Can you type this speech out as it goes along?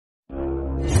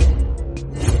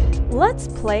Let's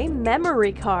play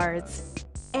memory cards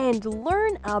and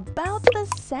learn about the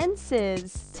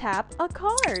senses. Tap a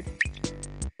card.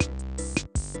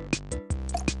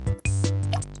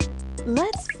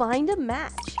 Let's find a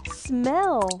match.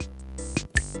 Smell.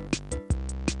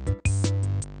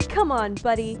 Come on,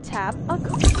 buddy, tap a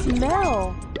card.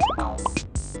 Smell.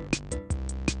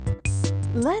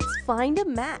 Let's find a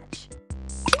match.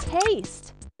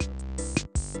 Taste.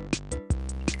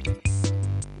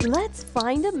 Let's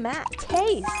find a match.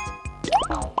 Taste.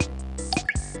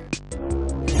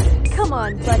 Come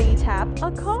on, buddy, tap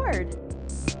a card.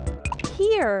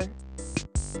 Hear.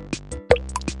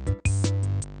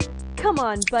 Come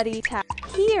on, buddy, tap.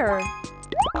 Hear.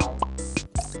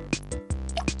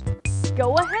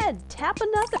 Go ahead, tap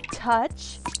another.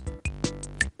 Touch.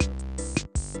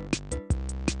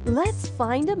 Let's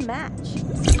find a match.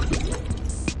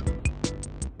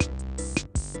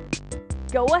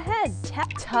 Go ahead, tap.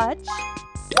 Touch.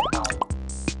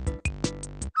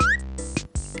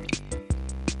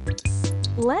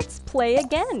 Let's play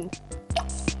again.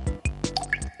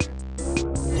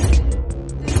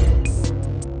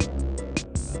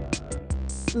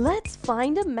 Let's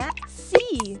find a match.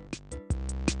 See.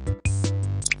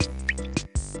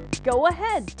 Go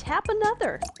ahead, tap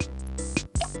another.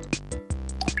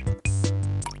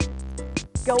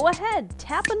 Go ahead,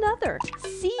 tap another.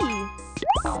 See.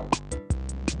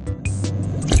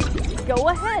 Go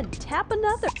ahead, tap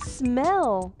another.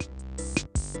 Smell.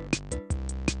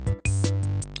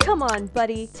 Come on,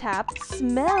 buddy, tap.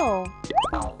 Smell.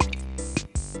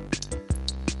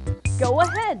 Go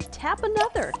ahead, tap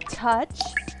another. Touch.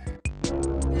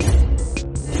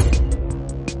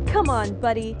 Come on,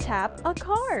 buddy, tap a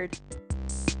card.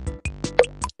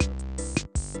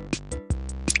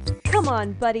 Come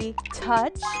on, buddy,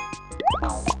 touch.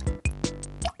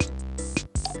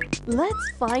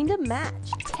 Let's find a match.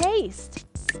 Taste.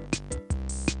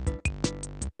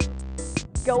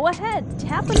 Go ahead,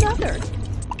 tap another.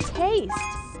 Taste.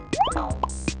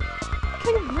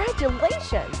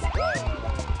 Congratulations!